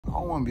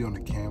don't want to be on the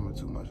camera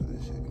too much of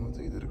this shit. You want to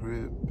take it to the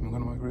crib? You want to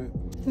come to my crib?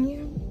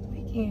 Yeah,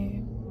 we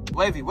can.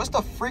 Wavy, what's the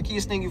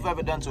freakiest thing you've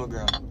ever done to a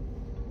girl?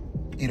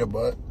 Eat a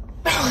butt.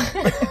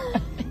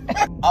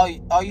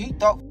 Oh, you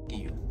thought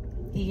you?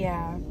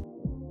 Yeah.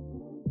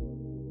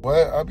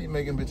 What? I be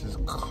making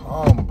bitches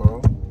calm,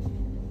 bro.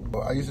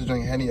 I used to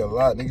drink Henny a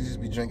lot. Niggas used to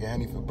be drinking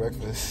Henny for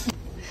breakfast.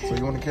 So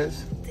you want to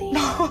kiss?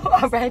 No,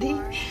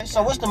 already?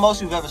 So what's the most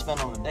you've ever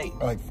spent on a date?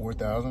 Like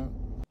 4,000.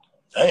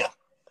 Damn.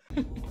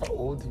 How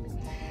old are you?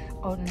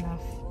 Old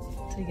enough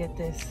to get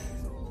this.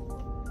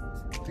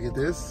 To get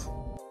this?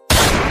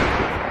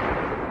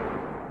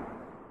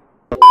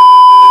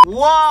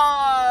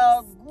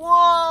 Wow,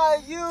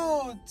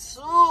 you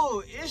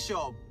too. It's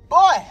your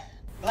boy.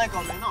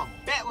 Blanko, man, I'm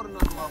back with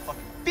another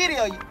motherfucking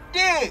video. You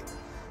dig? You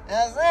know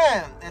what I'm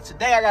saying? And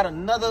today I got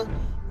another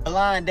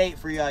blind date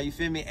for y'all, you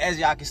feel me? As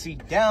y'all can see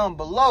down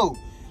below.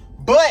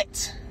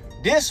 But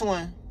this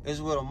one is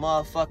with a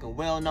motherfucking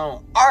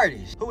well-known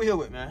artist. Who we here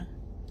with, man?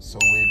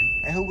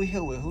 Sowayv. And who we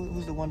here with?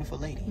 Who's the wonderful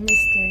lady?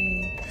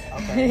 Mystery.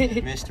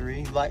 Okay,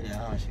 Mystery. You like that,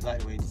 huh? She like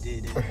the way you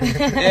did it.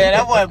 Yeah,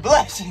 that boy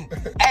bless you.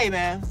 Hey,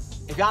 man.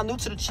 If y'all new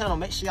to the channel,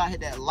 make sure y'all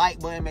hit that like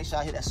button, make sure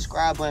y'all hit that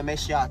subscribe button, make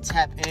sure y'all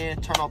tap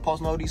in, turn on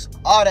post notifications,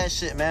 all that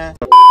shit, man.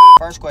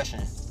 First question,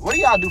 what do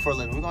y'all do for a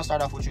living? We're gonna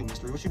start off with you,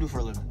 Mystery. What you do for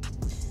a living?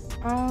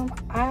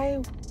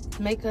 I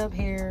makeup,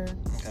 hair,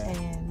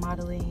 and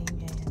modeling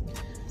and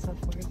so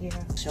forth, yeah.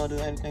 She don't do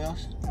anything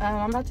else?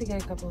 I'm about to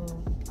get a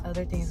couple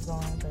other things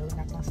going, but we're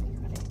not gonna speak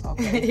on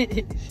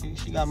it. Okay.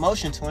 she got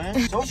motion, twin.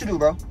 So what you do,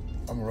 bro?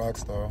 I'm a rock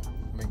star.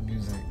 Make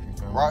music. You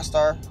feel me? Rock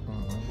star?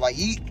 Mm-hmm. Like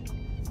Yeet?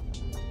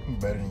 I'm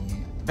better than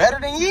Yeet. Better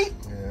than Yeet?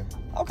 Yeah.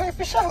 Okay,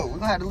 for sure. We're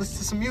gonna have to listen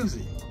to some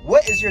music.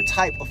 What is your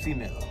type of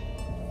female?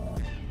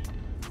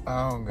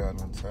 I don't got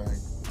no type.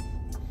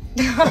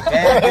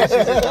 Bad bitches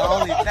is the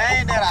only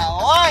thing that I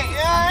like.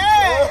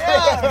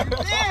 Yeah, you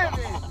feel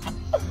me?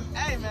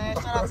 Hey, man,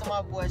 shout out to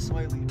my boy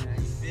Sowayv, man.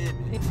 You feel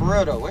me? For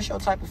real, though, what's your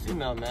type of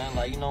female, man?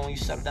 Like, you know, when you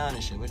settle down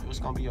and shit, what's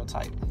gonna be your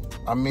type?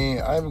 I mean,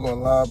 I ain't even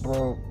gonna lie,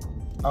 bro.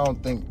 I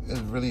don't think it's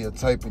really a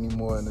type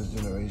anymore in this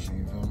generation,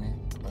 you feel me?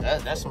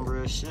 Like, That's some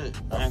real shit.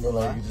 I feel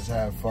like you just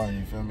have fun,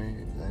 you feel me?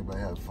 Everybody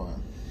have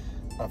fun.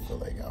 I feel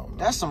like, I don't know.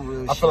 That's some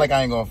real shit. I feel like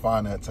I ain't gonna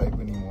find that type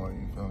anymore,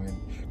 you feel me?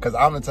 Because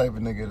I'm the type of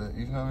nigga that,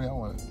 you feel me? I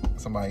want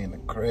somebody in the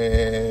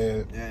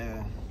crib.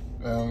 Yeah.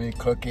 You know what I mean?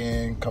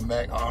 Cooking, come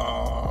back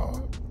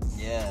home.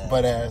 Yeah.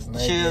 Butt ass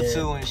nigga. Chill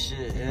too and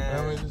shit, yeah.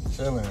 You feel me? Just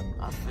chilling.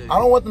 I feel I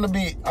don't want them to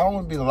be, I don't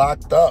want to be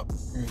locked up.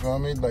 You feel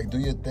me? Like, do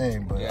your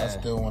thing, but Yeah. I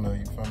still want to,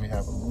 you feel me,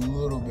 have a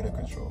little bit of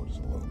control, just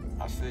a little bit.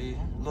 I feel you.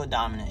 A little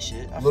dominant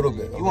shit. A little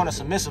bit. You want a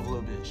submissive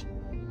little bitch.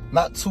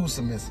 Not too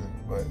submissive,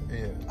 but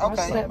yeah. I'll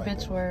Okay. let Like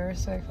bitch that. wear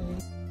respectfully.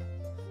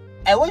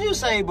 Hey, what you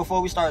say before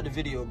we started the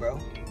video, bro?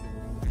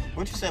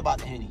 What you say about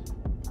the Henny?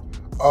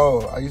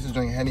 Oh, I used to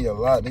drink Henny a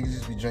lot. Niggas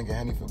used to be drinking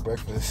Henny for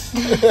breakfast.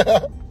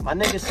 My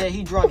nigga said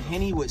he drunk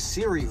Henny with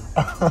cereal.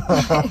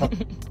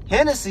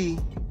 Hennessy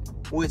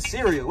with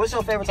cereal. What's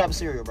your favorite type of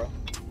cereal,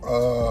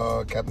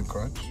 bro? Captain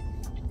Crunch.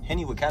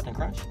 Henny with Captain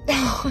Crunch?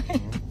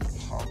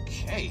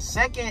 Okay.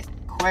 Second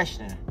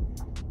question.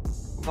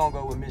 We're gonna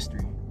go with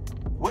Mystery.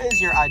 What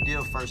is your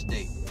ideal first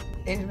date?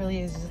 It really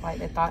is just like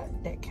the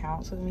thought that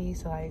counts with me.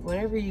 So like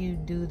whatever you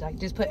do, like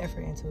just put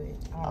effort into it.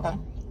 Okay.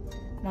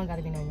 You don't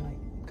gotta be nothing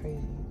like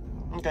crazy.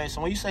 Okay,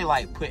 so when you say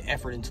like put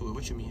effort into it,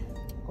 what you mean?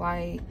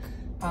 Like,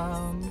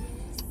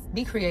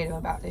 be creative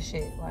about this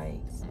shit.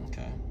 Like,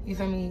 Okay. you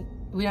feel me?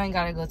 We ain't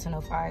gotta go to no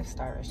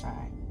 5-star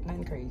restaurant.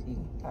 Nothing crazy.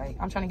 Like,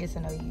 I'm trying to get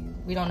to know you.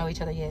 We don't know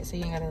each other yet, so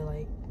you ain't gotta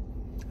like,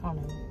 I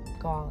don't know,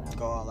 go all out.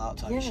 Go all out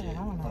type Yeah, shit. I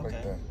don't know. I like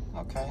Okay. that.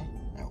 Okay.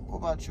 And what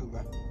about you,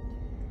 bro?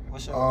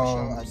 What's your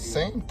idea?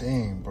 Same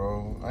thing,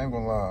 bro. I ain't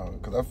gonna lie,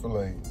 cause I feel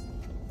like,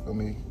 for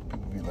me,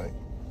 people be like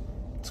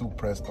too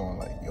pressed on,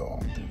 like, yo, I'm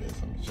gonna do this.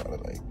 I'm just trying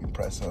to like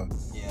impress her,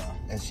 Yeah.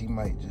 and she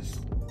might just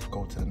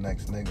go to the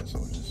next nigga. So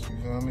just, you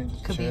feel what I mean?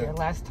 Just Could chill. be your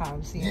last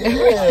time seeing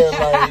Yeah,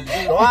 like,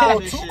 don't go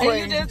too And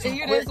crazy. And too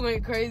you quick. just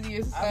went crazy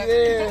as fuck.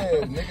 Yeah,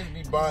 niggas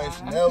be buying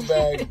Chanel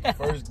bags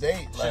first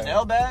date. Like,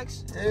 Chanel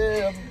bags?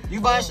 Yeah. You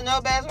buying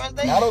Chanel bags first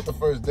date? Not off the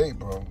first date,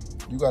 bro.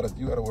 You gotta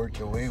work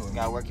your way with You me.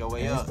 gotta work your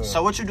way And up. stuff.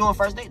 So what you doing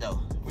first date though?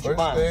 What you First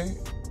buying? date,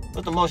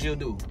 What's the most you'll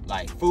do?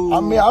 Like food? I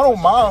mean, I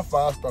don't mind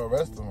 5-star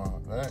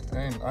restaurant.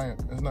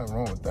 There's nothing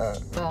wrong with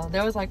that. Well,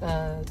 there was like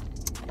a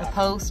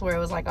post where it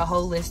was like a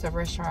whole list of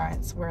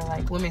restaurants where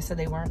like women said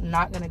they weren't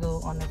not gonna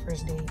go on their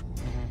first date.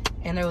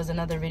 And there was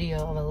another video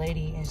of a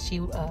lady, and she,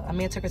 a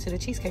man took her to the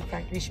Cheesecake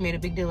Factory. She made a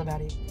big deal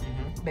about it,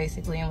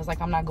 basically, and was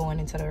like, "I'm not going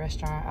into the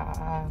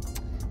restaurant."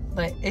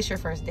 But it's your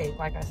first date,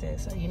 like I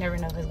said, so you never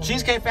know if it's gonna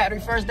Cheesecake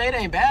Factory first date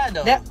ain't bad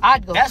though.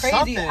 I'd go That's crazy.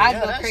 something. I'd Yeah,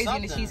 go that's crazy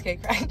in the something. Cheesecake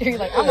Factory.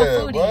 Like I'm a Yeah,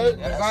 foodie, what?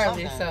 That's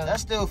regardless. something. So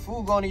That's still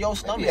food going to your They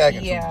stomach. be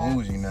acting Yeah. too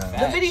bougie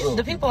now.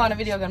 the people on the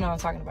video gonna know what I'm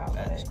talking about.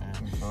 But Facts,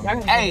 man. y'all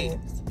can Hey, do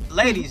it.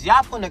 ladies,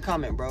 y'all put in a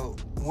comment, bro.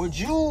 Would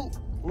you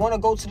want to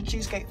go to the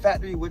Cheesecake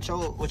Factory with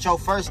your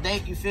first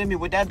date? You feel me?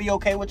 Would that be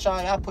okay with y'all?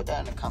 Y'all put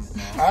that in the comment,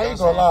 man. I ain't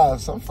gonna lie.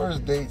 Some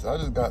first dates, I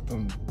just got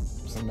them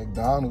some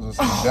McDonald's or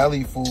some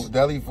deli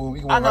food. We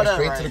can go right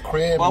straight to the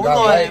crib. Well,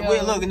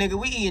 look, nigga,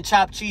 we eating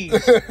chopped cheese.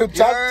 Chopped cheese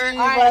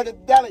right at the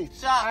deli.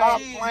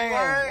 Chopped cheese.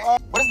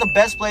 What is the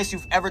best place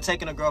you've ever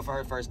taken a girl for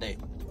her first date?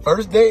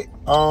 First date?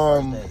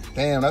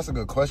 Damn, that's a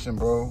good question,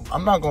 bro.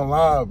 I'm not gonna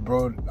lie,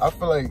 bro. I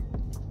feel like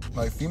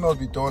females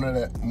be throwing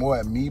it more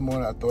at me more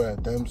than I throw it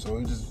at them. So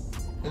it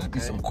just be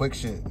some quick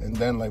shit, and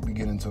then like we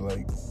get into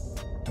like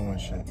doing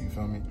shit. You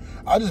feel me?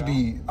 I don't just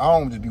be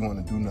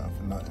wanting to do nothing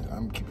for nothing.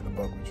 I'm keeping the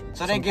buck with you.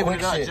 So they giving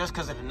it up just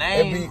because of the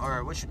name,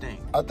 or what you think?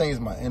 I think it's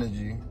my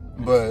energy,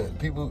 but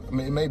people,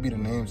 it may be the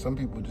name. Some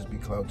people just be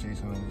clout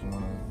chasing and just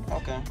wanna,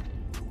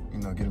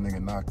 get a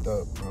nigga knocked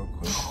up real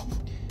quick.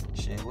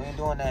 Shit, we ain't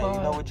doing that.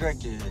 You know what Drake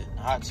did?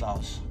 Hot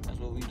sauce. That's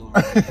what we doing.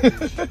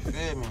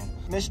 Good, man.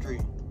 Mystery.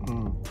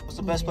 What's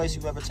the best place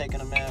you've ever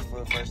taken a man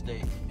for a first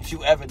date? If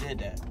you ever did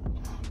that.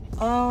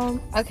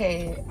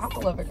 Okay, I'm a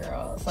lover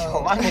girl. So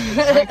yo, my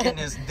nigga drinking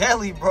this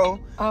deli, bro.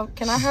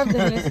 Can I have the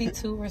Hennessy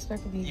too,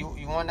 respectively?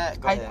 You on that?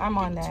 Go ahead. I'm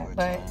on that.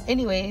 But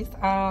anyways,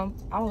 I'm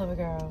a lover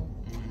girl.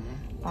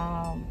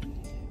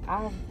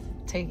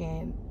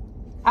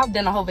 I've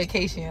done a whole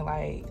vacation,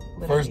 like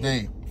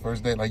literally.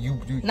 First date, like you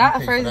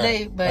not a first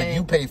date, but like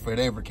you pay for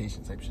their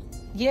vacation type shit.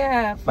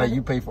 Yeah, like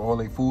you pay for all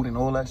their food and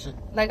all that shit.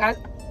 Like it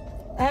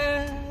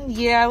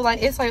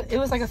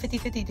was like a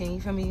 50-50 thing, you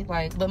feel me?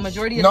 Like, but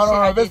majority of no,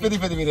 if it's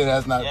 50-50, then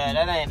that's not. Yeah,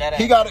 that ain't.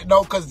 He got it,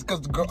 no, because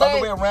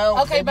other way around.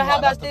 Okay, but how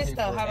about this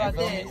though? How about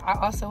this? I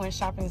also went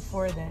shopping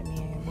for them,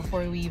 man,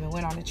 before we even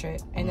went on the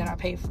trip, and then I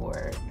paid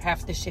for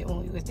half the shit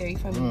when we was there. You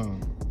feel me?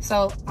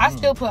 So I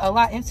still put a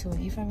lot into it.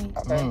 You feel me?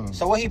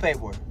 So what he paid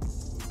for?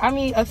 I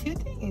mean, a few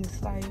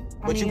things. Like,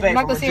 I'm for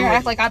not gonna sit here and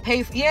act like I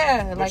pay for.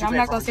 Yeah, like I'm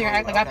not gonna sit here and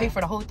act like I pay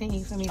for the whole thing.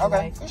 You feel me?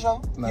 Okay, for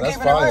sure. No, that's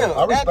fine.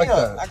 I respect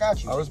that. I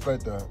got you. I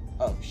respect that.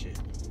 Oh shit.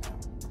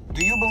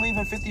 Do you believe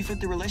in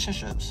 50-50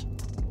 relationships?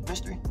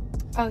 Mystery?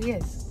 Oh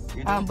yes.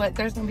 But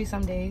there's gonna be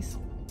some days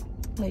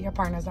that your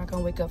partner's not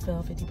gonna wake up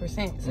feeling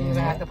 50%, so you're gonna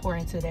have to pour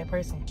into that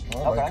person.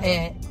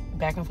 And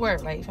back and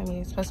forth, like, I mean,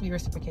 it's supposed to be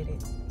reciprocated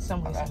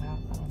some way somehow.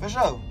 For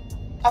sure.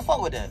 I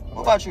fuck with that.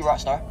 What about you,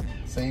 Rockstar?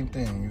 Same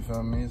thing, you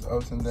feel me? It's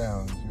ups and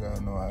downs. You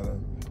gotta know how to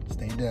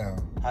stay down.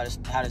 How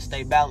to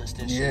stay balanced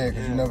and shit. Yeah,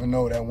 because you never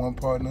know that one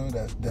partner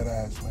that's dead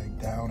ass like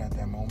down at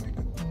that moment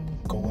could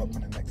go up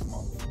in the next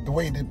month. The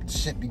way the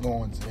shit be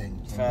going today.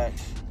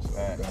 Facts. So you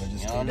gotta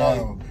just stay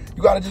down.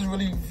 You gotta just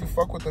really, if you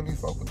fuck with them, you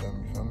fuck with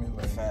them. You feel me?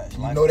 Like, facts.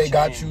 You know they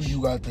got you,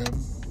 you got them.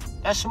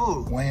 That's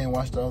smooth. One hand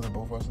wash the other,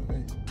 both wash the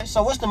face.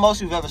 So what's the most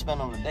you've ever spent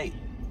on a date?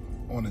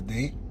 On a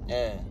date?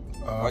 Yeah.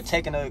 Or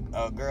taking a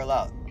girl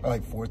out?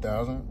 Like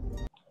 4,000.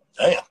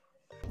 Damn.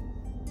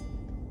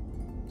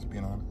 Just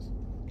being honest.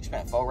 You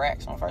spent 4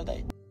 racks on a first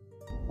date.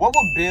 What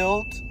would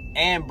build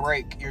and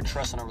break your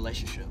trust in a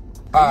relationship?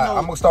 Alright,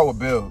 I'm gonna start with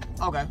build.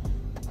 Okay.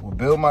 What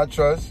build my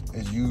trust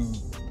is you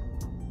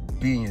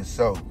being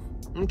yourself.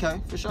 Okay,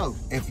 for sure.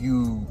 If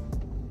you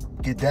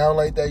get down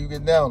like that, you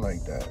get down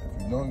like that.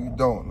 If you don't, you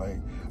don't. Like,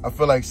 I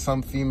feel like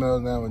some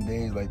females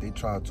nowadays, like, they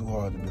try too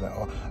hard to be like,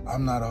 oh,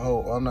 I'm not a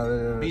hoe, oh, I'm not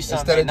a... Be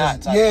something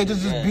instead of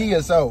just be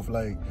yourself.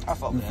 Like,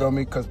 you feel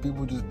me? Because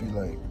people just be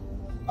like,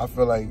 I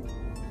feel like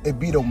it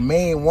be the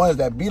main ones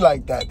that be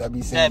like that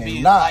be saying they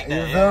not. Like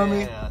you feel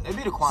me? Yeah. It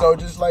be the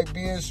quantity. So just like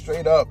being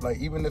straight up, like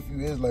even if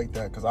you is like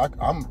that, because I've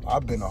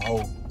been a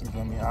hoe. You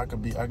feel me? I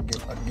could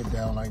get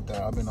down like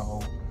that. I've been a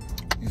hoe.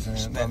 You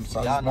saying?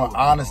 So I just want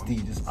honesty,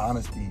 just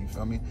honesty. You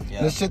feel me?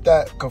 Yeah. The shit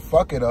that could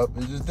fuck it up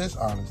is just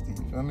dishonesty.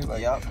 You feel me?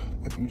 Like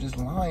if you just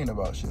lying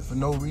about shit for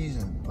no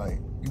reason, like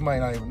you might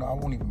not even know. I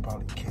won't even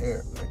probably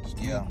care. Like just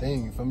do your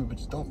thing. You feel me? But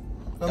just don't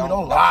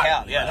lie.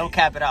 Cap. Yeah, don't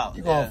cap it out.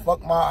 You gonna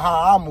fuck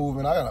how I'm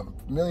moving. I got a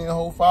million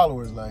whole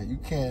followers. Like you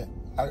can't.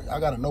 I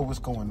gotta know what's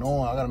going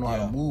on. I gotta know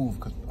how to move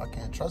because I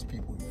can't trust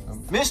people. You feel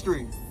me?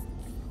 Mystery.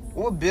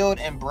 What would build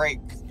and break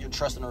your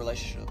trust in a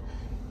relationship?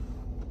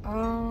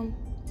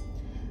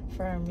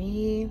 For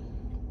me,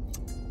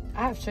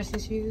 I have trust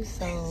issues,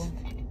 so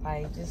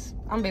like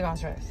I'm big on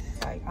trust.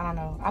 Like I don't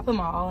know, I put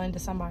my all into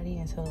somebody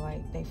until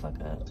like they fuck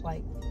up,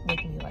 like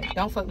with me. Like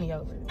don't fuck me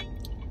over.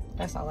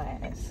 That's all I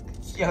ask.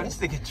 Yo, this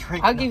nigga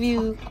drink. I'll give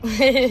you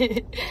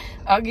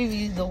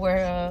the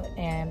world,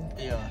 and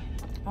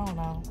I don't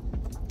know.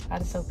 I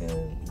just hope it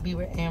would be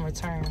in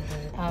return.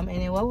 But, and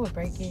then what would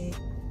break it?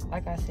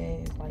 Like I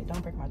said, is like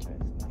don't break my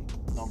trust. Like,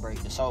 don't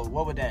break it. So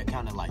what would that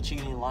kind of like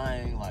cheating,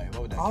 lying, like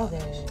what would that? All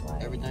that,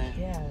 like everything.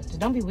 Yeah, just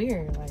don't be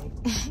weird. Like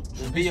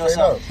just be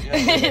yourself.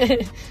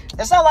 It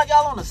sounds like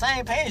y'all on the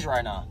same page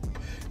right now.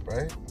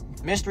 Right.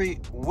 Mystery,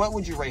 what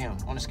would you rate him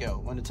on a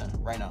scale 1 to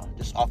 10 right now,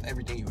 just off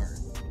everything you heard?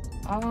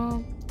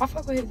 I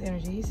fuck with his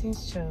energy. He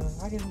seems chill.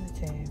 I'll give him a 10.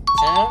 10?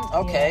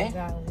 Okay.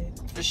 Yeah,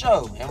 for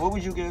sure. And what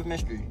would you give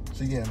Mystery?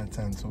 She getting a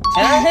 10 too.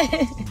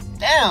 10?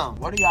 Damn.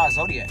 What are y'all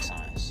zodiac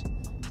signs?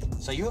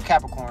 So you a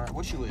Capricorn.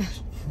 What you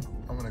is?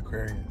 I'm an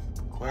Aquarius.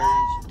 Aquarius.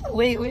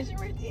 Wait, where's your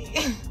birthday?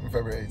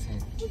 February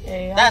 18th.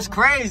 Yeah, that's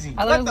crazy.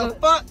 What the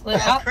fuck?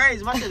 That's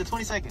crazy. My shit is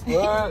 22nd.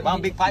 What?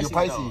 I'm big Pisces.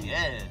 Pisces.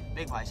 Yeah,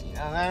 big Pisces. You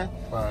know what I'm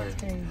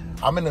saying?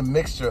 Right. I'm in a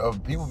mixture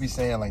of people be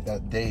saying like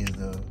that day is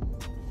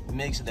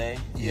Mixed day.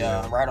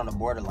 Yeah, I'm right on the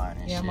borderline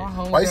and shit. My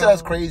homegirl. Why you say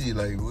that's crazy?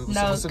 Like,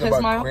 no,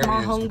 because my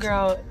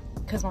homegirl,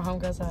 because my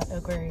homegirl's an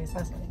Aquarius.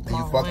 That's like, and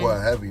you fuck with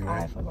her heavy,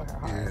 right? I fuck with her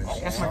hard.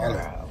 Like, that's my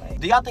girl. Like,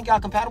 do y'all think y'all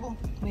compatible?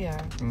 We are.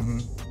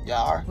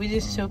 Y'all are. We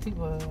just chill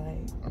people.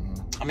 Like,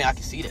 I mean, I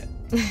can see that.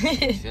 You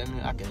feel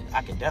me? I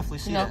can definitely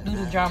see that. Do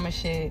the drama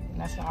shit. And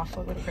that's why I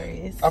fuck with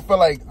Aquarius. I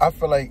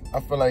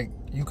feel like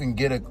you can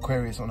get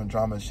Aquarius on the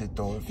drama shit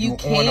though. If you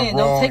can. On the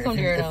Don't take them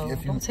there though.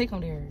 Don't take them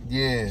there.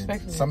 Yeah.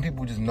 Some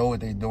people just know what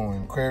they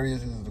doing.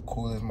 Aquarius is the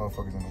coolest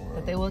motherfuckers in the world.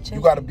 But they will check.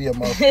 You gotta be a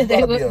motherfucker. You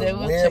gotta be a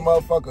weird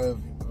motherfucker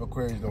if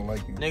Aquarius don't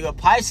like you. Nigga,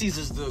 Pisces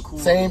is the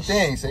coolest. Same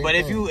thing. But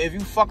if you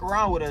fuck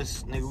around with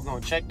us, nigga, we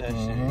gonna check that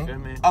shit. You feel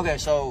me? Okay,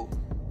 so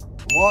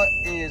what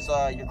is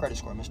your credit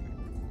score, mister?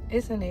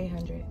 It's in the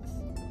 800s.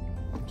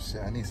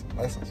 Shit, I need some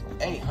lessons.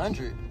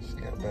 800? She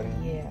got better.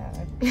 Yeah.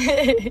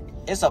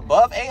 It's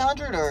above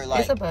 800 or like?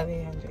 It's above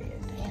 800, yes.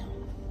 Damn.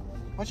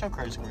 What's your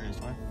credit score is,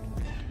 man?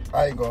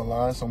 I ain't gonna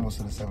lie, it's almost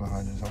to the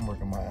 700s. I'm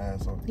working my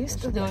ass off. You're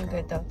still doing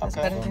good though. That's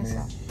better than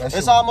some.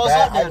 It's almost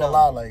up there though. I ain't gonna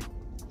lie, like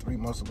 3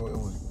 months ago it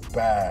was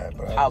bad,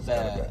 but how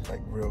bad?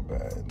 Like real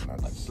bad. And I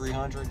like just,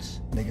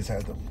 300s? Niggas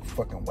had to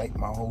fucking wipe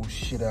my whole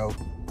shit out,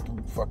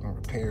 do fucking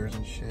repairs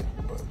and shit,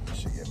 but this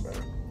shit getting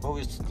better. What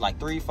was like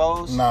 3,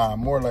 4s? Nah,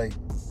 more like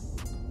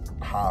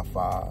high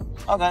 5.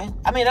 Okay,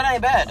 I mean that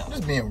ain't bad though. I'm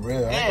just being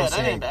real. Yeah,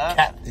 that ain't bad.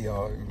 Cap to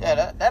y'all, you know?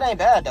 Yeah, that ain't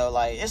bad though.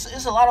 Like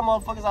it's a lot of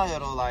motherfuckers out here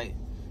though, like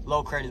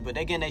low credit, but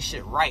they getting their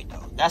shit right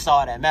though. That's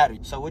all that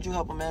matters. So would you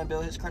help a man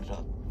build his credit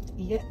up?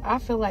 Yeah, I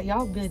feel like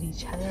y'all build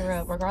each other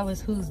up,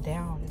 regardless who's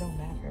down. It don't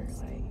matter.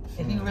 Like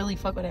if you really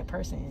fuck with that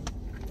person,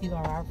 you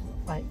gonna ride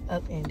like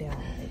up and down.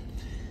 Like,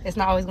 it's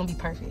not always gonna be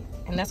perfect,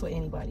 and that's with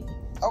anybody.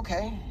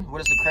 Okay.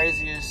 What is the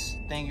craziest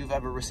thing you've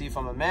ever received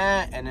from a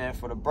man? And then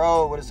for the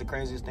bro, what is the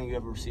craziest thing you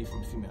ever received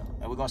from a female?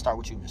 And we're gonna start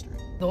with you, mister.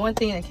 The one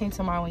thing that came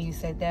to mind when you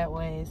said that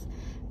was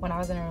when I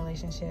was in a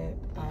relationship,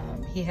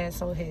 he had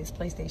sold his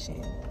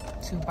PlayStation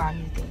to buy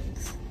me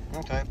things.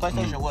 Okay.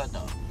 PlayStation what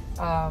though?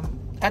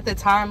 At the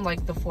time,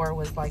 like the 4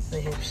 was like the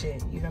hip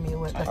shit. You feel me?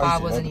 The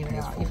 5 wasn't even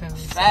out. You feel me?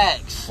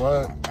 Facts.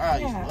 What?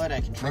 You love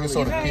that controller. Nigga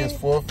sold the PS4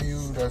 for you.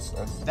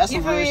 That's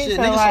some real shit.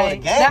 So Nigga like,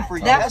 sold the game for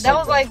you. That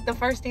was like the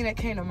first thing that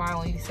came to mind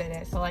when you said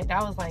that. So like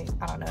that was like,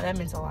 I don't know, that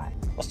meant a lot.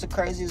 What's the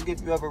craziest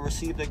gift you ever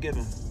received or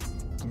given?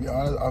 To be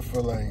honest, I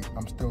feel like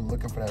I'm still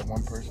looking for that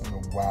one person to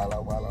while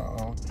out.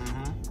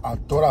 I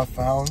thought I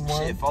found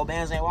one. Shit, 4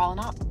 bands ain't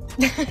wilding out.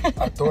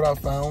 I thought I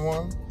found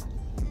one,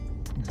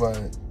 but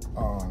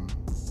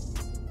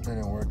it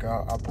didn't work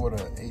out. I bought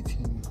a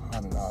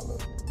 $1,800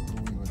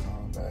 Louis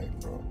Vuitton bag,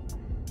 bro,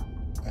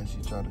 and she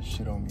tried to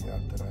shit on me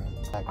after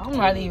that. I'm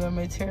not even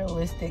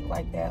materialistic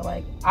like that.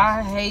 Like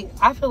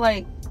I feel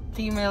like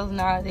females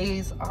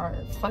nowadays are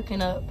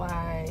fucking up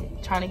by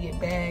trying to get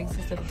bags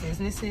instead of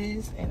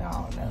businesses, and I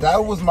don't know.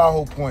 That was my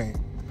whole point.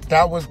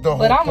 That was the whole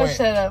point. But I'm gonna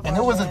shut up. And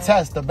it was a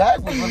test. The bag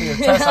was really a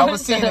test. I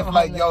was seeing if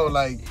like, yo,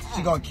 like,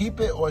 she gonna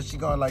keep it or she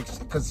gonna like,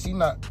 cause she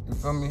not, you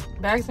feel me?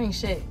 Bags ain't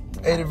shit.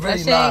 It really that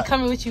shit ain't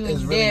coming with you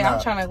in bed.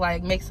 I'm trying to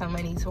like make some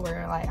money to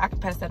where like I can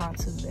pass that on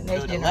to the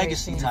next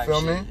generation. You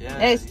feel me? Yeah,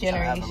 next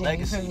generation.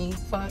 You feel me?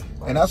 Fuck.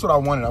 And that's what I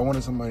wanted. I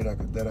wanted somebody that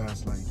could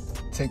ass like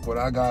take what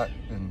I got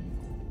and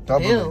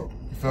double it. You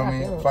feel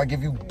me? If I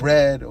give you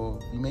bread or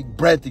you make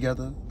bread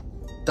together,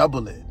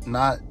 double it,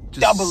 not just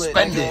double it,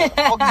 spend it.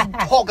 What you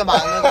talking about,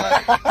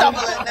 nigga? Double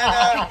it,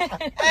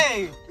 nigga.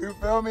 Hey, you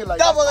feel me? Like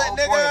double it,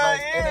 nigga.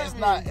 Like,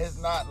 and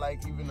it's not like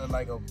even a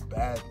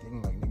bad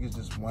thing. Like niggas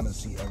just want to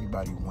see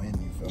everybody win.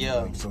 You feel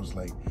me? Like, so it's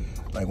like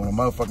when a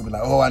motherfucker be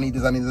like, oh, I need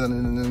this,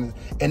 and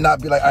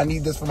not be like, I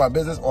need this for my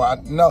business, or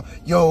no,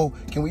 yo,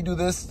 can we do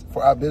this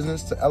for our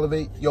business to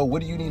elevate? Yo,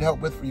 what do you need help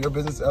with for your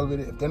business to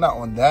elevate it? If they're not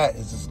on that,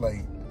 it's just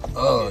like,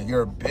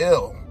 you're a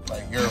bill.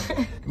 Like you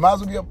might as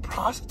well be a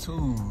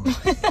prostitute.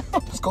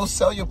 Just go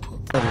sell your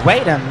pussy.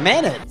 Wait a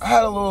minute. I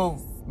had a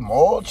little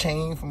mall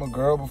chain from a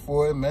girl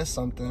before it meant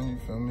something. You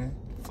feel me?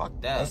 Fuck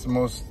that. That's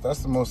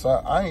the most.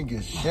 I ain't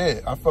get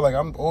shit. I feel like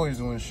I'm always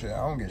doing shit. I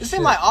don't get shit. It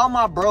seems like all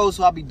my bros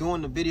who I be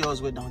doing the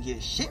videos with don't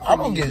get shit. I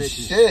don't get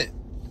shit.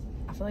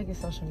 I feel like it's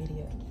social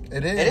media.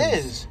 It is. It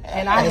is.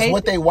 And it's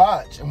what they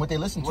watch and what they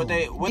listen to. What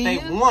they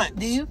want.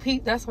 Do you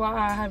peep? That's why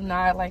I have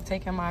not like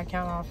taken my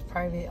account off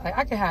private. Like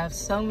I could have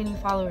so many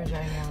followers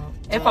right now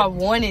if I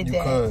wanted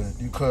that.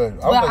 You could.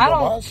 But I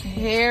don't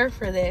care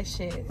for that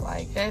shit.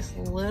 Like that's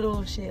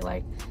little shit.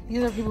 Like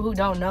these are people who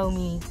don't know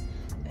me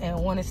and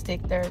want to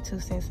stick their 2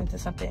 cents into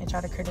something and try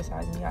to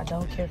criticize me. I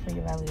don't care for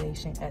your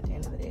validation at the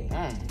end of the day.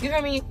 You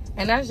feel me?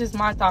 And that's just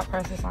my thought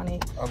process on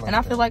it.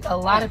 I feel like a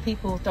lot of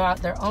people throw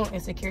out their own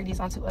insecurities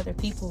onto other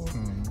people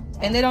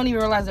and they don't even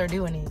realize they're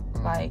doing it.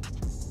 Like,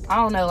 I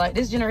don't know. Like,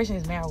 this generation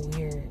is mad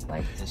weird.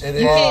 Like,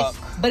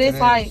 but it's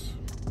like...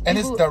 And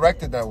it's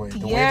directed that way.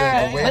 The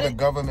way the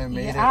government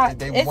made it.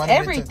 They wanted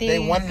it to be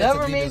this way.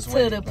 Government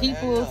to the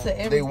people, to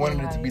everything. They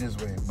wanted it to be this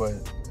way, but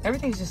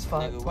Everything's just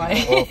fucked. Nigga,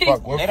 Like, We're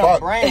fucked. They done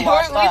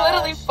brainwashed we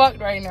literally us. fucked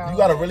right now. You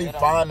gotta really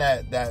find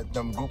that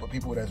them group of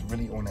people that's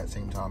really on that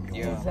same time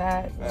you are.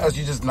 Exactly. Because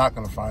you're just not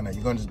gonna find that.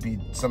 You're gonna just be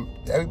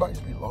everybody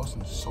just be lost in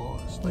the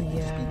sauce. Like you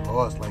just be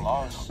lost.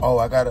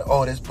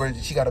 Like this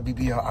bridge, she got a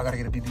BBL. I gotta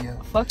get a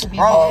BBL. Fuck the BBL.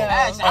 Bro,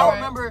 I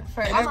remember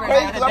forever. It's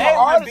crazy because I'm an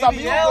artist. I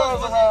meet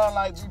girls BBL. around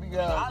like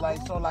BBLs.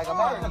 Like so, like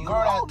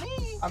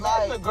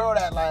imagine a girl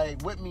that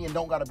like with me and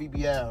don't got a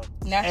BBL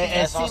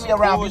and see me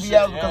around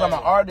BBLs because I'm an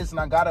artist and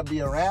I gotta be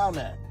around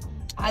that.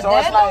 So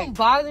that it's like, don't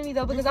bother me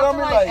though because I feel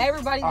like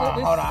everybody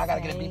looks hold on, I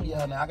gotta get a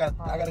BBL now. I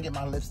gotta get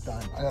my lips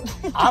done.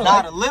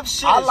 The lip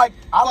shit. I like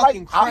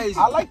crazy.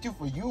 I like you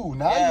for you.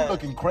 Now you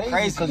looking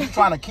crazy because you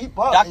trying to keep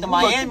up. Dr.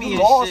 Miami you and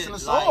lost shit. in the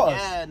sauce. Like,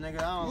 yeah,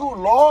 nigga. You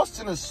lost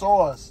in the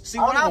sauce. See,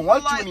 I don't even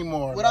want you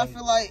anymore. What I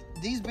feel like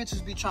these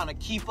bitches be trying to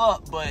keep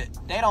up, but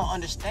they don't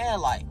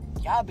understand. Like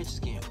y'all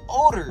bitches getting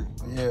older.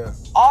 Yeah.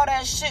 All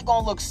that shit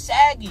gonna look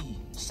saggy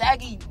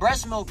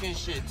breast milk and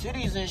shit,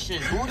 titties and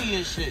shit, booty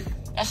and shit.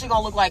 That shit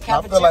gonna look like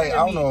cafeteria.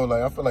 I don't know,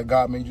 like I feel like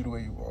God made you the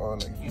way you are.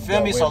 Like you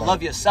feel me? So like,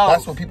 love yourself.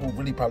 That's what people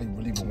probably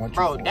would want you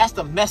bro, for. that's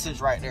the message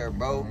right there,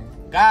 bro.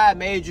 God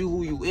made you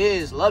who you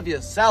is. Love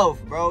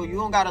yourself, bro. You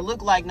don't gotta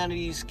look like none of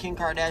these Kim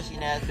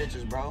Kardashian ass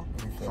bitches, bro.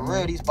 For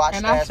real, these botched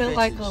ass bitches. And I feel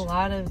like a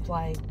lot of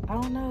like, I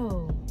don't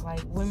know,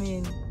 like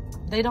women,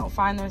 they don't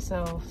find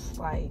themselves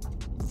like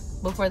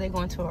before they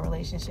go into a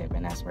relationship,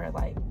 and that's where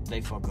like they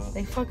fuck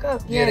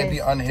up. Yeah, they be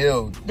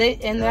unhealed. They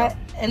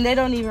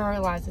don't even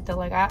realize it. They're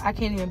like, I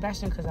can't even bash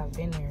them because I've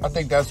been there. I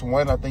think that's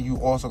one. I think you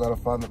also gotta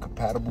find a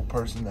compatible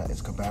person that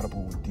is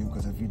compatible with you.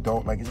 Because if you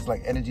don't, like, it's just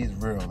like energy is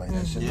real. Like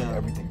that shit, like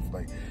everything.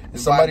 Like if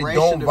somebody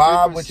don't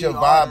vibe with your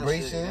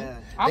vibration,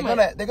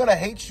 they're gonna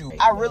hate you.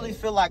 I really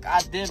feel like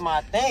I did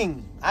my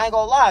thing. I ain't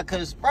gonna lie,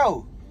 cause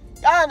bro,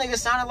 y'all niggas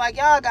sounded like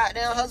y'all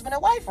goddamn husband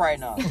and wife right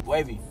now.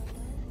 Wavy.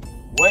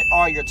 What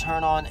are your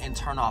turn on and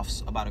turn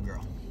offs about a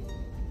girl?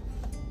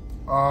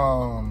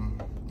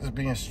 Just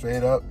being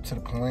straight up to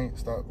the point.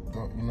 Stop,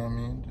 you know what I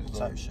mean? Just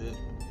type like, shit.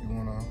 If you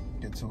wanna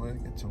get to it.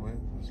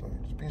 It's like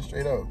just being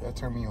straight up. That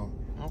turned me on.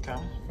 Okay.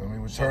 I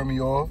mean, what turned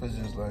me off is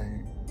just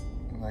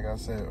like I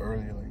said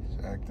earlier, like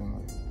just acting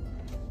like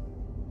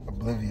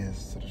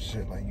oblivious to the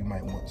shit. Like you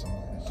might want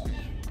somebody.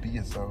 Just be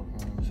yourself.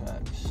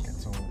 Facts. Get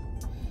to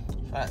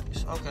it.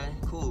 Facts. Okay.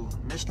 Cool.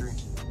 Mystery.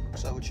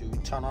 What's up with you?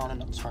 Turn on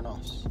and turn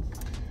offs.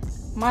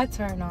 My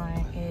turn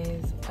on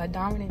is a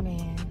dominant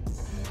man.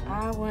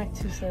 I want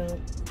to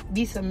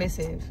be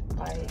submissive.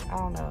 Like, I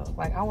don't know.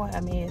 Like, I want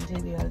a man to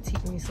be able to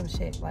teach me some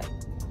shit. Like,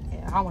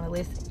 I want to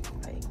listen.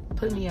 Like,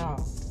 put me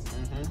on.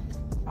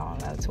 I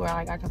don't know. To where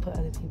like I can put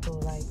other people,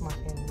 like my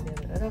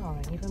family,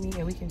 on. You feel me?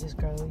 And we can just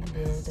grow.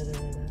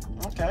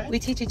 Okay. We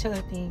teach each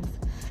other things.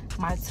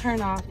 My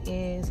turn off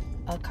is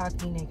a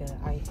cocky nigga.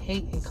 I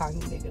hate a cocky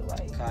nigga.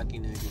 Like cocky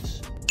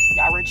niggas.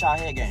 Y'all rate y'all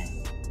head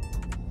game.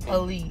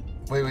 Elite.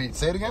 Wait,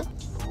 say it again?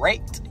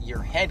 Rate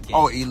your head game.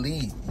 Oh,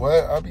 elite.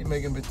 What? I be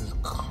making bitches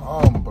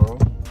calm, bro.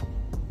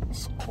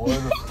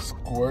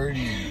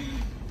 Squirty.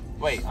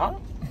 Wait, huh?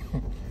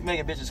 You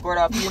making bitches squirt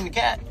out pee in the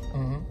cat?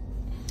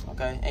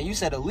 Okay. And you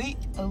said elite?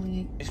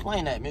 Elite.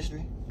 Explain that,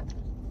 mystery.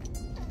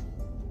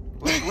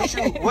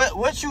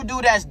 What you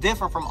do that's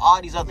different from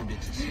all these other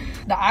bitches?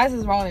 The eyes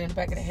is rolling in the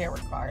back of the head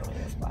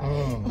regardless. Like.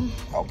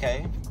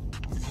 Okay.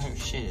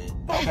 Shit.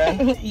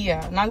 Okay.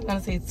 Yeah, not gonna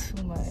say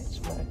too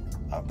much, but.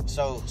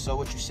 So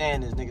what you're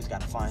saying is niggas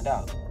gotta find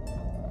out.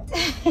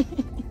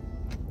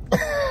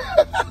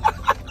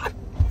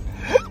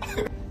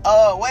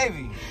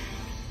 Wavy.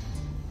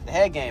 The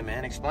head game,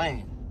 man.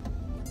 Explain.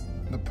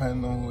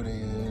 Depending on who they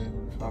is.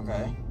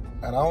 Okay.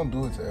 And I don't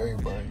do it to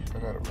everybody. I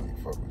gotta really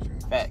fuck with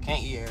you. Fact,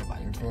 can't eat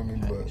everybody. You feel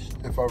me?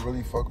 But if I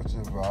really fuck with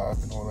your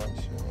vibe and all that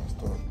shit and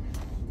stuff,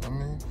 I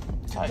mean,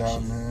 get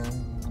down there.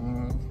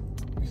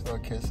 We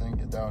start kissing,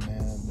 get down there.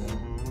 And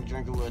then,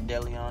 drink a little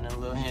deli on and a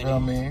little Henny. You know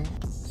what I mean?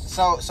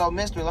 So,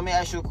 mister, let me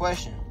ask you a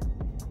question.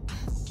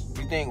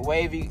 You think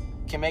Wavy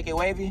can make it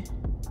wavy?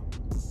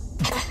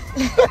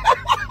 You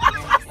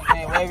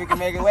think Wavy can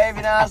make it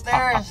wavy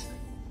downstairs?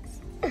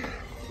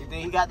 You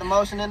think he got the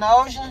motion in the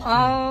ocean?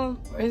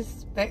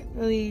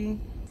 Respectfully.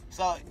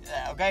 So,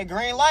 okay,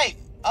 green light.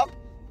 Up.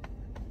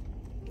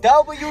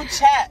 W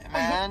chat,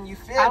 man. You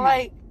feel me? I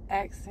like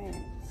accents.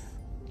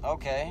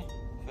 Okay,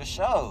 for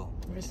sure.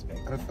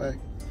 Respect. Perfect.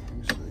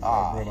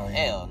 Oh,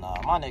 hell no.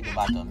 My nigga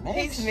about to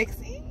mix. He's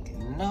mixing?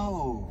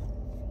 No.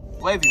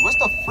 Wavy, what's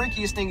the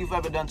freakiest thing you've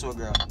ever done to a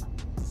girl?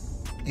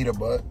 Eat a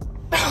butt.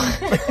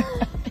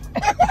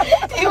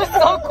 He was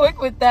so quick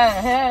with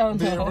that. Hell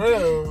no. Be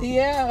real.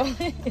 Yeah.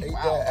 Ate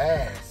that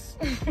ass.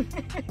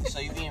 So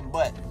you eating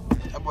butt.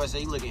 That boy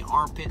say you licking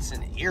armpits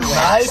and earwax.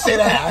 Nah, I ain't say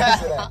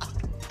that.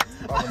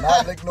 I'm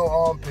not licking no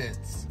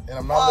armpits. And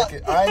I'm not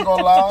licking, I ain't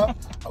gonna lie.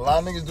 A lot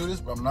of niggas do this,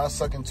 but I'm not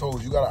sucking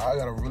toes. I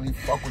gotta really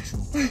fuck with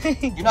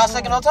you. You not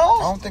sucking on toes?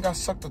 I don't think I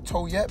sucked a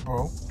toe yet,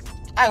 bro.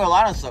 I ain't gonna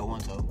lie, I done sucked one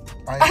toe.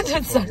 I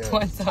just sucked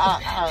one toe.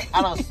 I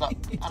done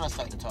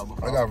sucked the toe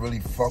before. I gotta really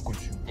fuck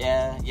with you.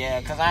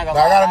 Yeah, cause I ain't gonna.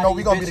 I gotta know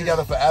we gonna be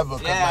together forever.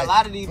 Yeah, like, a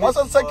lot of these. Once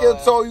I suck your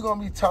toe, you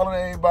gonna be telling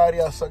everybody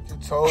I sucked your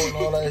toe and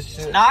all that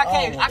shit. Nah,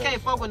 I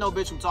can't fuck with no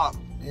bitch who talk.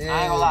 Yeah,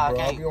 I ain't gonna lie, bro,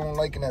 I can't. You don't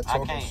liking that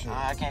talking shit.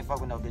 I can't fuck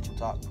with no bitch who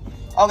talk.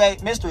 Okay,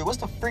 Mystery, what's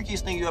the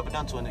freakiest thing you ever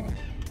done to a nigga?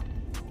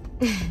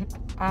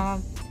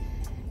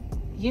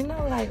 You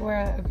know, like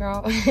where a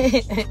girl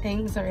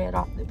hangs her head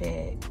off the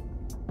bed.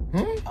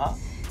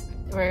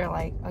 Where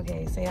like,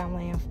 okay, say I'm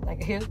laying,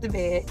 like here's the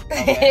bed.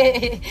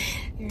 Okay.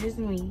 Here's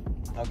me.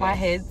 Okay. My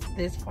head's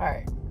this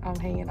part. I'm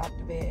hanging off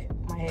the bed.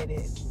 My head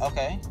is.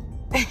 Okay.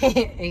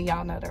 And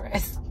y'all know the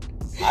rest.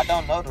 I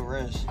don't know the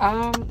rest.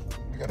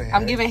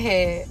 I'm giving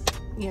head,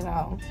 you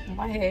know,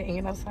 my head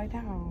hanging upside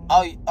down.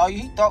 Oh,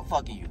 he throat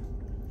fucking you?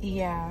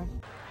 Yeah.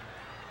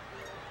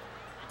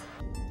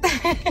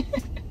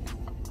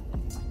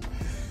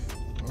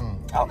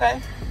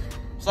 Okay.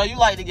 So you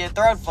like to get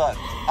throat fucked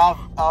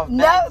off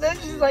No,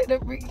 that's just like the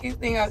freakiest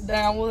thing I've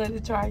done. I'm willing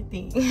to try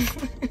things.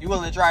 You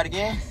willing to try it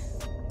again?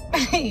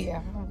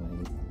 Yeah.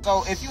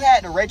 So if you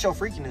had to rate your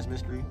freakiness,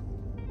 Mystery,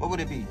 what would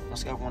it be on a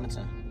scale of 1 to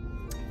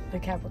 10? The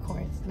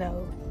Capricorns,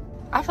 no.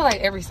 I feel like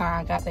every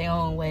sign got their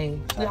own way.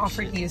 We all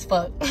freaky as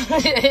fuck.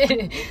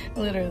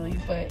 Literally.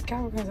 But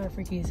Capricorns are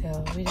freaky as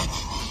hell. We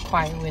just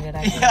quiet with it,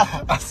 I guess.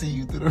 Yeah. I see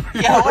you through the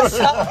Yeah, what's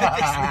up,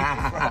 Mystery,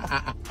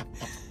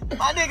 bro?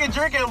 My nigga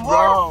drinking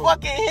more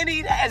fucking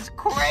Henny. That's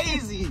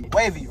crazy.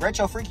 Wavy, rate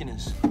your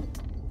freakiness.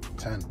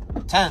 10.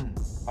 10.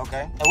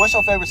 Okay. And what's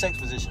your favorite sex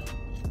position?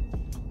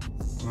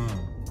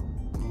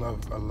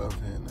 I love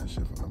hitting that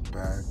shit from the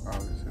back.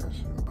 Obviously, that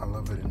shit. I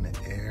love it in the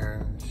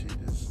air. She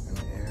just in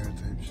the air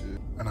type shit.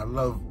 And I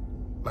love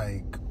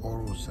like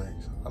oral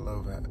sex. I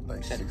love that.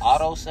 Like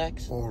auto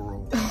sex?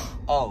 Oral.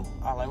 Oh,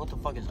 I like what the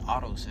fuck is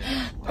auto sex?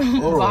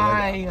 Oral.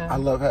 Like, I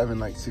love having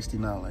like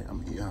 69. Like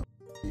I'm eating.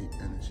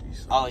 And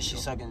she's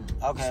she's sucking.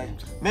 Okay.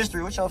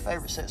 Mystery, what's your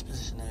favorite sex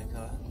position there,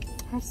 girl?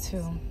 That's 2.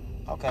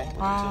 Okay.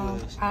 What the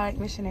 2 is? I like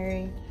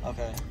missionary.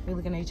 Okay. We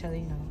looking at each other,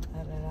 you know.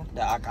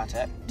 The eye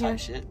contact type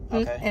shit.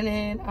 Okay. And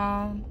then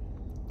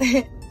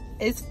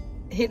it's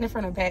hitting it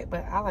from the back,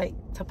 but I like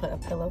to put a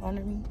pillow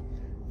under me.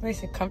 It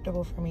makes it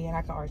comfortable for me and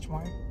I can arch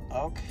more.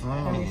 Okay.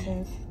 That makes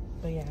sense.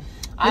 But yeah.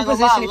 I ain't gonna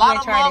lie, a lot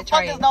of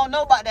motherfuckers don't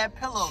know about that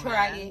pillow,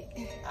 Try man.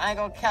 it. I ain't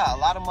gonna count. A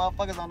lot of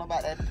motherfuckers don't know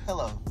about that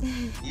pillow.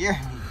 You hear me?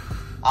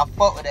 I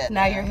fuck with that.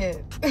 Now you're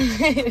hip.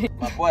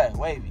 My boy,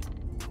 Wavy.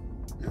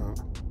 Yo.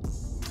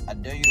 I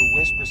dare you to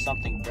whisper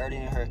something dirty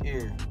in her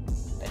ear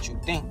that you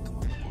think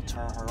will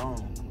turn her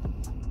on.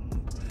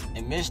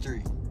 And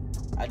Mystery,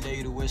 I dare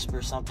you to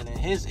whisper something in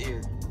his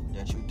ear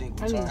that you think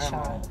will turn him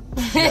on.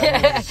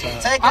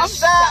 Take a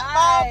shot,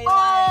 my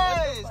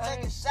boys!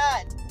 Take a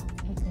shot.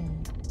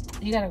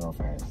 You gotta go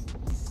first.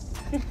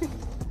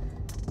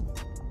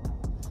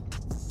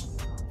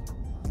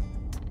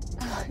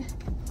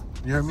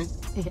 You heard me?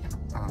 Yeah.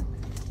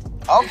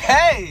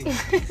 Okay.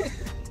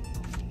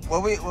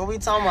 What we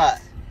talking about?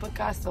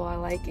 Picasso, I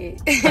like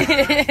it.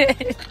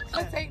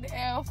 I'll take the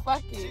L,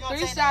 fuck it. 3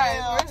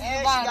 shots. And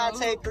she gotta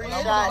take 3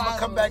 shots. I'm gonna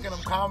come back in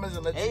them comments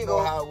and let you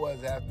know how it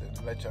was after.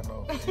 To let y'all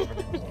know if she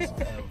really was on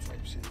some L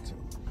type shit too.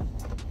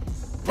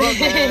 Look,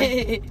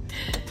 man,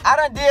 I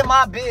done did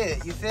my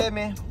bid. You feel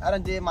me? I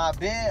done did my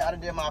bid. I done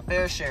did my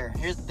fair share.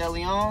 Here's the De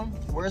Leon.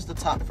 Where's the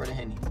top for the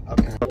Henny?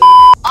 Okay.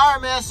 All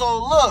right, man.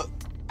 So look,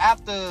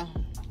 after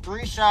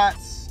 3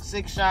 shots,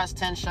 6 shots,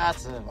 10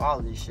 shots of all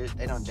of this shit,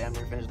 they done damn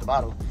near finished the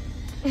bottle.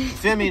 You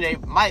feel me? They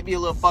might be a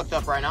little fucked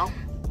up right now.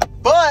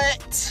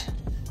 But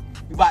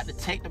we about to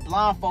take the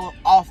blindfold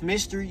off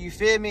Mystery, you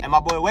feel me? And my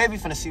boy Wavy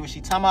finna see what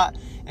she talking about.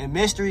 And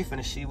Mystery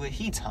finna see what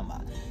he talking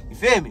about. You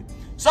feel me?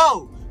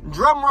 So,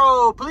 drum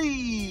roll,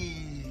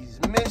 please.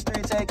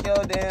 Mystery, take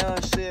your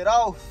damn shit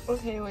off.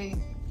 Okay, wait.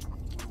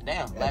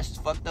 Damn, flash is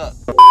fucked up.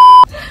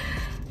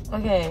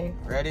 Okay.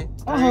 Ready?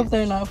 I hope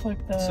they're not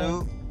fucked up.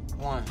 2,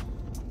 1.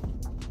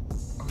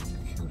 Oh, you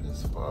cute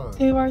as fuck.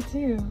 You are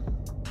too.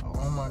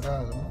 Oh my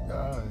gosh, oh my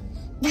gosh.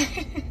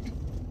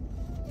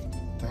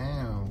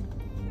 Damn.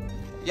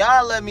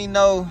 Y'all let me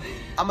know.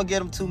 I'm gonna get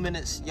them 2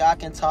 minutes. Y'all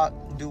can talk,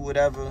 do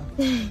whatever.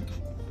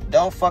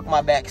 Don't fuck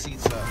my back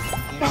seats up.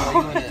 You know,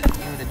 you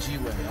in the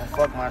G-way. Don't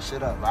fuck my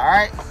shit up,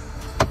 alright?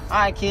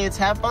 Alright, kids,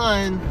 have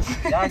fun.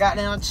 Y'all got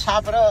down,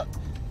 chop it up.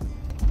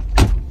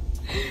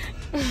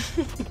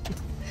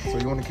 So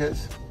you want to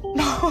kiss?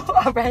 No,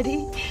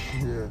 already?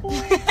 Yeah.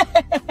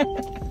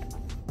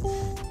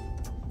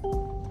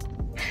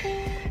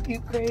 You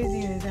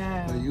crazy as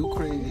hell. Are you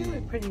crazy? You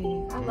look pretty.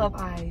 I love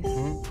eyes.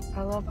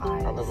 I love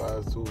eyes. I love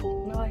eyes too.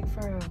 No, like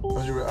for real.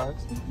 Don't you real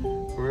eyes?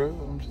 For real?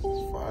 I'm just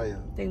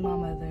fire. Thank my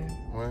mother.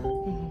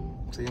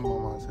 What? See your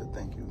mama, I said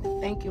thank you.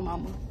 Thank you,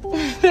 mama.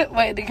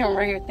 Wait, they come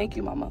right here. Thank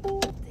you, mama.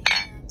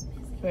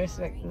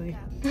 Respectfully.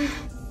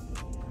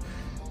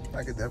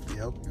 I could definitely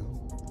help you.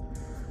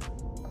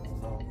 I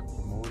don't know, I could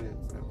promote it,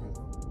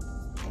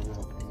 whatever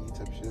help you need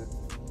type shit.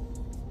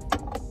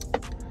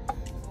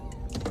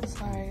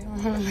 Sorry, I don't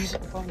have my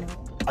phone up.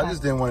 I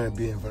just didn't want to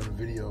be in front of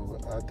the video,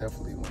 but I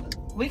definitely want to.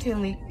 We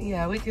can,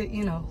 yeah, we could,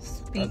 you know,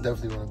 speak. I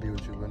definitely want to be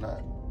with you, but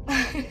not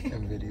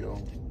in video.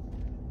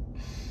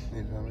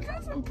 You feel me?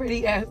 Got some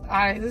pretty ass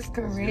eyes. It's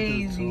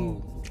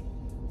crazy.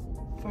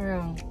 For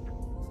real.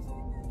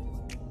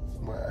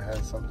 What, I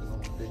had something on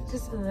my face?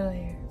 Just a little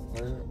hair.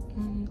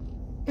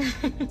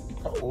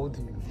 How old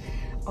are you?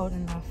 Old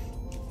enough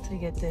to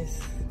get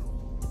this.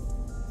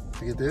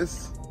 To get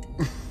this?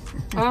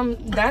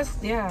 That's,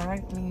 yeah,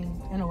 I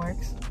mean, in the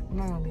works. I'm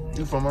not gonna be like.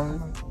 You from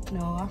Ireland?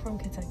 No, I'm from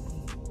Kentucky.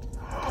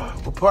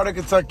 What part of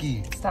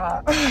Kentucky?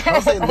 Stop.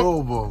 Don't say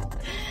Louisville.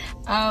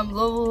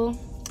 Louisville,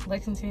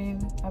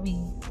 Lexington.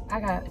 I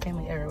got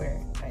family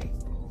everywhere. Like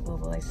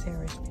Louisville, like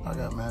Sarah. I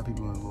got mad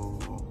people in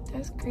Louisville.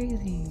 That's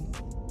crazy.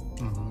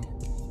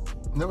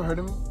 Never heard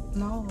of me?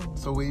 No.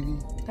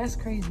 Sowayv? That's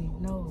crazy.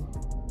 No.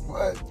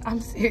 What? I'm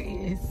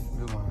serious.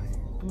 You're lying.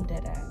 I'm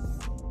dead ass.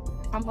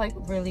 I'm like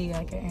really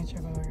like an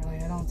introvert.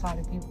 Like I don't talk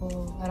to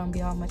people. I don't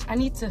be out much. I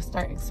need to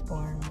start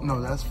exploring more.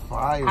 No, that's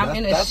fire. I'm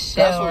in a that's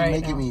shell what's right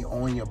making now. me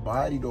on your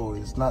body though.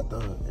 It's not the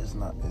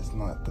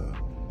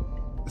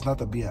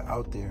being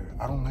out there.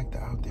 I don't like the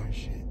out there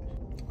shit.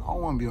 I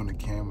don't want to be on the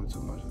camera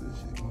too much of this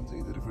shit. You want to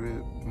take you to the crib?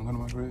 You want to go to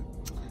my crib?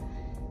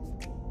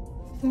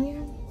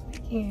 Yeah, I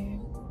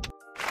can.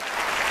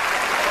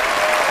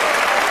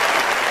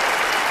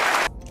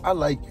 I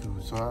like you,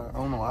 so I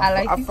don't know.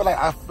 I feel like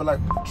I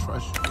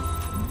trust you.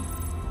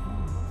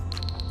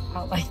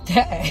 I like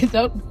that.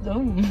 Don't.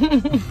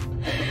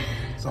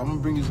 So I'm gonna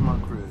bring you to my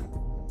crib.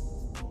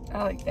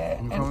 I like that.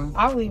 You And coming?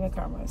 I'll leave in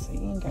Karma, so you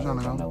ain't gotta trying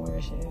to go go? nowhere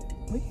shit.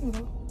 We can go.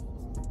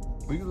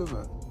 Where you live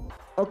at?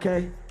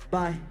 Okay,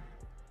 bye.